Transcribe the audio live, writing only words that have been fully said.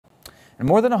And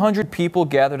more than 100 people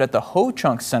gathered at the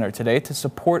Ho-Chunk Center today to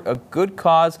support a good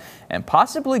cause and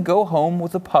possibly go home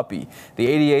with a puppy. The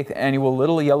 88th annual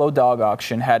Little Yellow Dog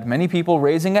Auction had many people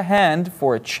raising a hand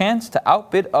for a chance to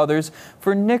outbid others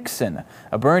for Nixon,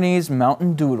 a Bernese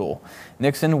Mountain Doodle.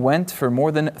 Nixon went for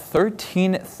more than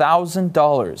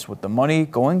 $13,000, with the money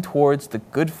going towards the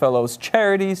Goodfellows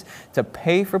charities to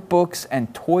pay for books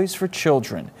and toys for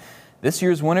children. This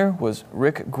year's winner was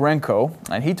Rick Grenko,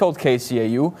 and he told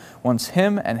KCAU once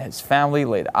him and his family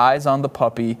laid eyes on the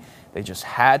puppy, they just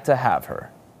had to have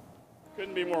her.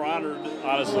 Couldn't be more honored,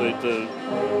 honestly, to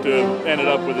have ended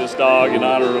up with this dog in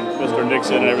honor of Mr.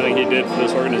 Nixon and everything he did for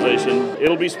this organization.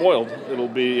 It'll be spoiled. It'll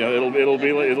be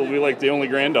like the only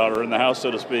granddaughter in the house,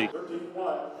 so to speak.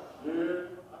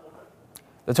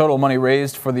 The total money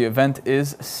raised for the event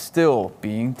is still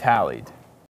being tallied.